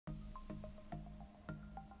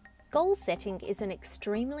Goal setting is an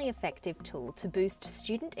extremely effective tool to boost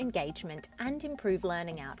student engagement and improve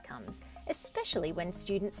learning outcomes, especially when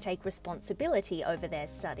students take responsibility over their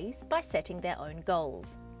studies by setting their own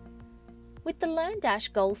goals. With the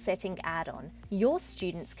LearnDash goal setting add-on, your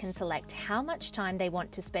students can select how much time they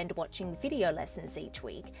want to spend watching video lessons each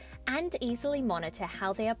week and easily monitor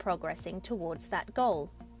how they are progressing towards that goal.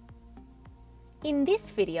 In this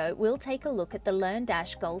video, we'll take a look at the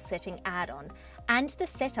LearnDash goal setting add-on and the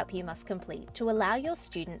setup you must complete to allow your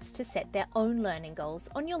students to set their own learning goals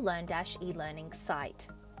on your LearnDash e-learning site.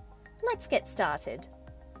 Let's get started.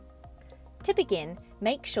 To begin,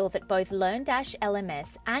 make sure that both LearnDash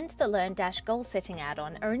LMS and the LearnDash goal setting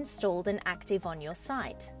add-on are installed and active on your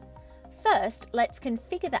site. First, let's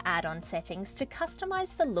configure the add-on settings to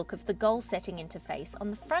customize the look of the goal setting interface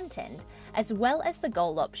on the front end, as well as the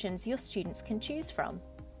goal options your students can choose from.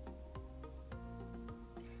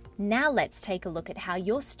 Now let's take a look at how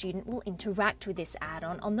your student will interact with this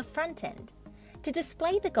add-on on the front end. To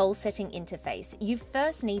display the goal setting interface, you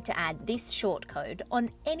first need to add this shortcode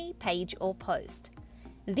on any page or post.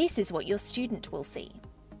 This is what your student will see.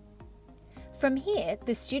 From here,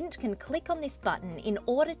 the student can click on this button in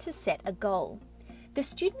order to set a goal. The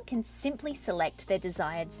student can simply select their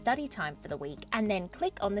desired study time for the week and then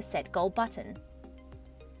click on the Set Goal button.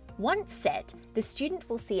 Once set, the student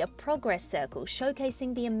will see a progress circle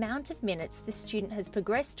showcasing the amount of minutes the student has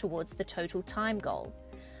progressed towards the total time goal.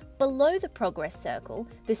 Below the progress circle,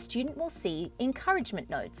 the student will see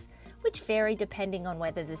encouragement notes, which vary depending on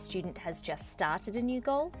whether the student has just started a new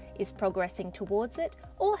goal, is progressing towards it,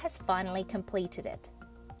 or has finally completed it.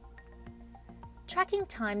 Tracking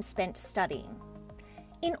time spent studying.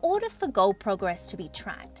 In order for goal progress to be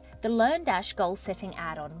tracked, the LearnDash goal setting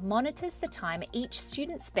add-on monitors the time each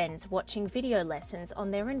student spends watching video lessons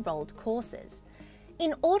on their enrolled courses.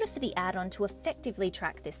 In order for the add-on to effectively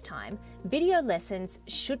track this time, video lessons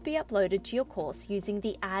should be uploaded to your course using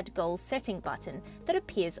the Add Goal Setting button that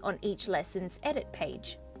appears on each lesson's edit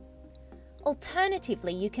page.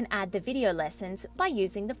 Alternatively, you can add the video lessons by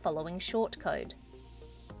using the following shortcode.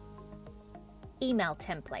 Email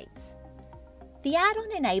templates. The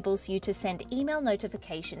add-on enables you to send email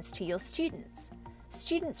notifications to your students.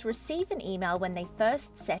 Students receive an email when they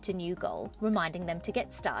first set a new goal, reminding them to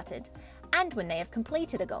get started, and when they have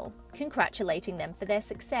completed a goal, congratulating them for their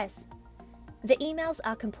success. The emails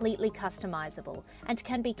are completely customizable and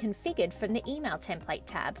can be configured from the Email Template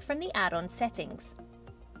tab from the add-on settings.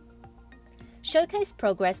 Showcase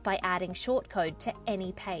progress by adding shortcode to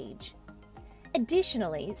any page.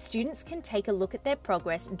 Additionally, students can take a look at their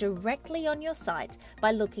progress directly on your site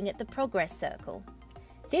by looking at the progress circle.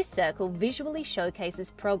 This circle visually showcases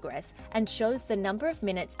progress and shows the number of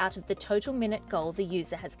minutes out of the total minute goal the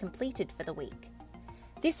user has completed for the week.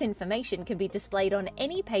 This information can be displayed on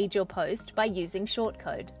any page or post by using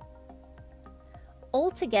shortcode.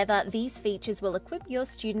 Altogether, these features will equip your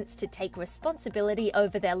students to take responsibility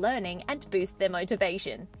over their learning and boost their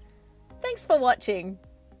motivation. Thanks for watching!